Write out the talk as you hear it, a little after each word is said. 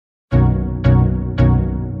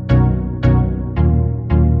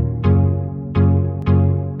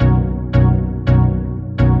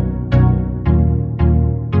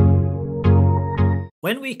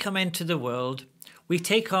When we come into the world, we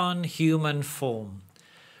take on human form.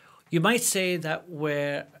 You might say that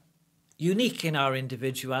we're unique in our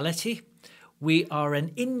individuality. We are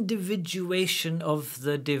an individuation of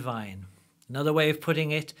the divine. Another way of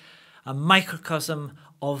putting it, a microcosm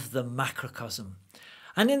of the macrocosm.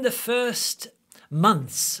 And in the first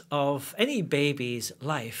months of any baby's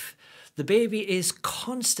life, the baby is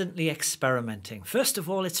constantly experimenting. First of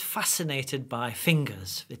all, it's fascinated by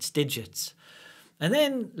fingers, its digits. And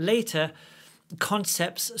then later,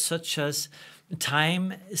 concepts such as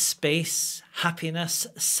time, space, happiness,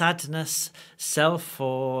 sadness, self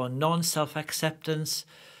or non-self acceptance,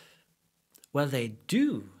 well, they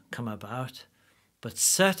do come about, but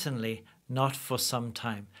certainly not for some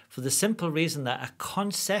time, for the simple reason that a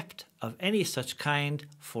concept of any such kind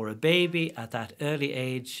for a baby at that early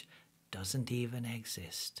age doesn't even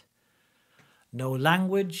exist. No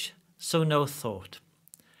language, so no thought.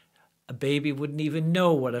 A baby wouldn't even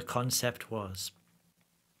know what a concept was.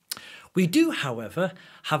 We do, however,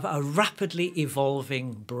 have a rapidly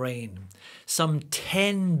evolving brain, some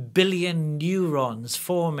 10 billion neurons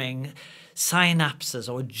forming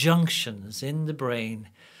synapses or junctions in the brain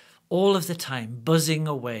all of the time, buzzing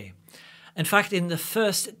away. In fact, in the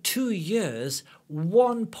first 2 years,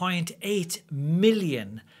 1.8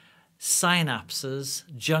 million synapses,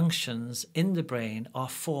 junctions in the brain are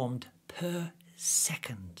formed per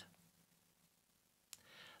second.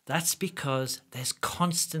 That's because there's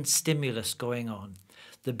constant stimulus going on.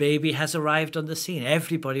 The baby has arrived on the scene.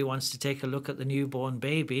 Everybody wants to take a look at the newborn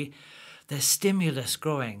baby. There's stimulus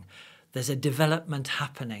growing. There's a development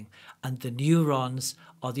happening, and the neurons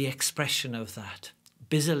are the expression of that,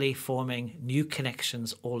 busily forming new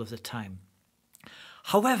connections all of the time.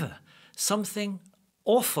 However, something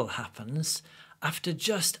awful happens after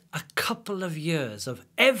just a couple of years of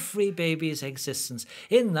every baby's existence,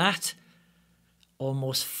 in that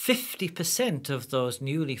almost 50% of those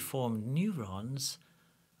newly formed neurons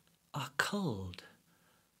are culled,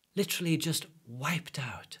 literally just wiped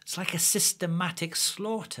out. It's like a systematic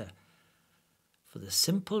slaughter, for the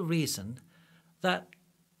simple reason that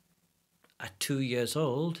at 2 years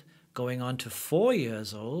old, going on to 4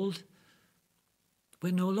 years old,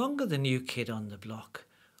 we're no longer the new kid on the block.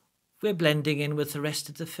 We're blending in with the rest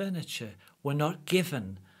of the furniture. We're not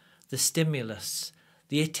given the stimulus,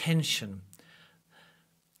 the attention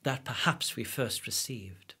that perhaps we first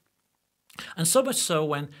received. And so much so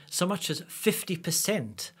when so much as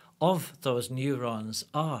 50% of those neurons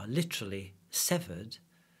are literally severed,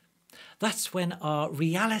 that's when our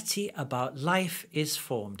reality about life is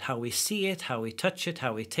formed, how we see it, how we touch it,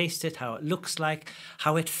 how we taste it, how it looks like,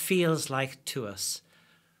 how it feels like to us.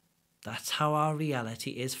 That's how our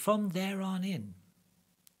reality is from there on in.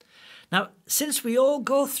 Now, since we all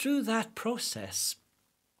go through that process,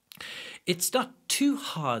 it's not too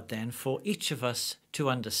hard then for each of us to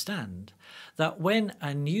understand that when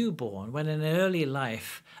a newborn, when in early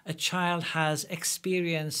life, a child has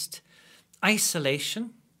experienced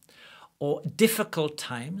isolation or difficult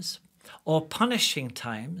times or punishing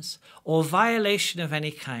times or violation of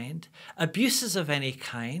any kind, abuses of any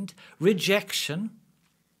kind, rejection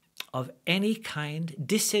of any kind,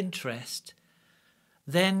 disinterest,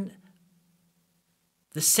 then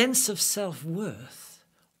the sense of self-worth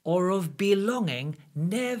or of belonging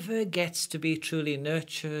never gets to be truly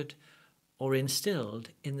nurtured or instilled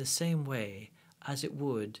in the same way as it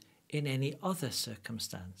would in any other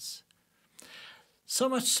circumstance. So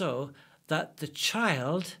much so that the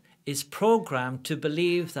child is programmed to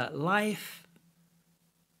believe that life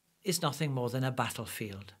is nothing more than a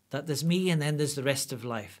battlefield, that there's me and then there's the rest of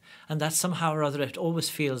life, and that somehow or other it always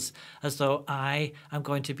feels as though I am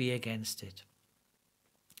going to be against it.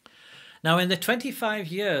 Now, in the 25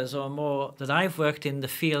 years or more that I've worked in the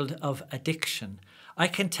field of addiction, I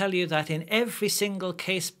can tell you that in every single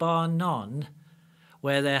case bar none,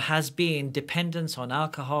 where there has been dependence on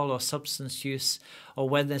alcohol or substance use, or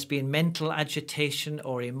when there's been mental agitation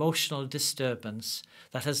or emotional disturbance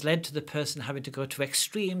that has led to the person having to go to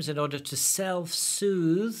extremes in order to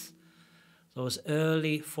self-soothe those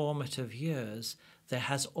early formative years, there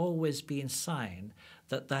has always been sign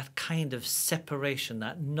that that kind of separation,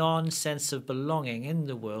 that non-sense of belonging in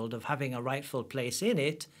the world, of having a rightful place in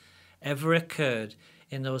it, ever occurred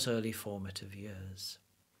in those early formative years.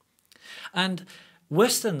 And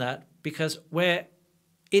worse than that, because where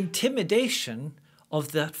intimidation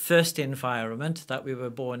of that first environment that we were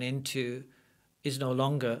born into is no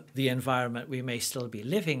longer the environment we may still be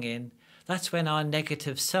living in, that's when our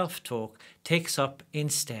negative self-talk takes up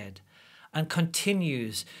instead and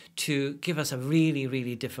continues to give us a really,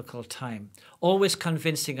 really difficult time, always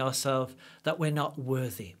convincing ourselves that we're not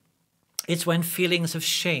worthy. It's when feelings of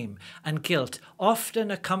shame and guilt, often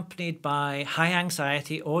accompanied by high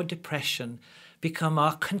anxiety or depression, become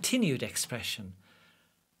our continued expression.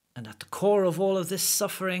 And at the core of all of this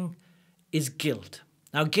suffering is guilt.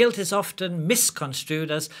 Now, guilt is often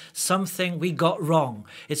misconstrued as something we got wrong.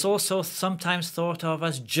 It's also sometimes thought of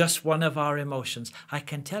as just one of our emotions. I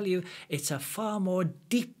can tell you it's a far more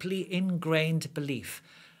deeply ingrained belief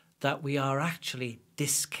that we are actually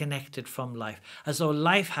disconnected from life, as though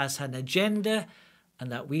life has an agenda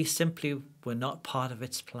and that we simply were not part of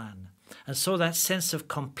its plan. And so that sense of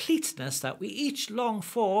completeness that we each long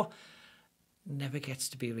for never gets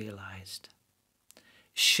to be realized.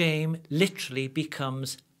 Shame literally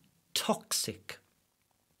becomes toxic,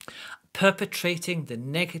 perpetrating the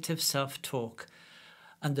negative self-talk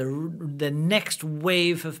and the next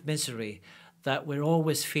wave of misery that we're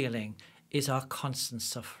always feeling is our constant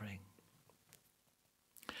suffering.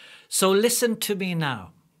 So listen to me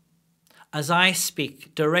now as I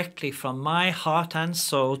speak directly from my heart and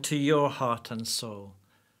soul to your heart and soul.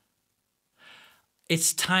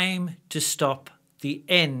 It's time to stop the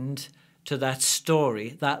end to that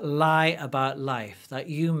story, that lie about life that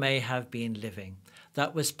you may have been living,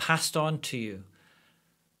 that was passed on to you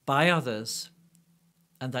by others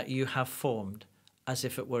and that you have formed as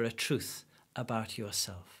if it were a truth about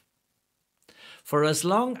yourself. For as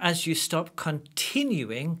long as you stop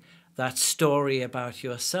continuing that story about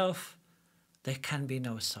yourself, there can be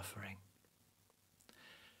no suffering.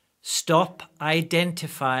 Stop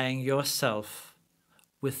identifying yourself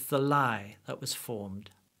with the lie that was formed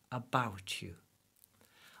about you.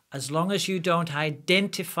 As long as you don't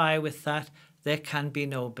identify with that, there can be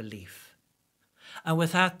no belief. And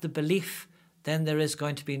without the belief, then there is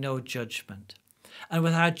going to be no judgment. And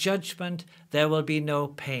without judgment, there will be no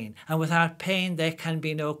pain. And without pain, there can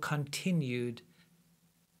be no continued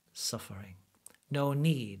suffering. No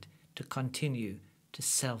need to continue to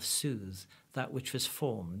self-soothe that which was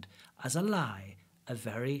formed as a lie a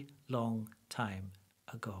very long time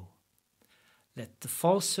ago. Let the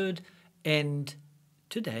falsehood end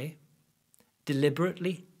today.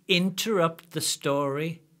 Deliberately interrupt the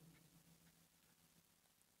story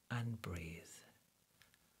and breathe.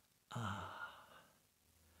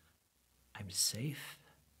 I'm safe.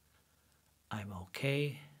 I'm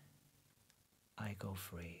okay. I go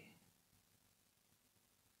free.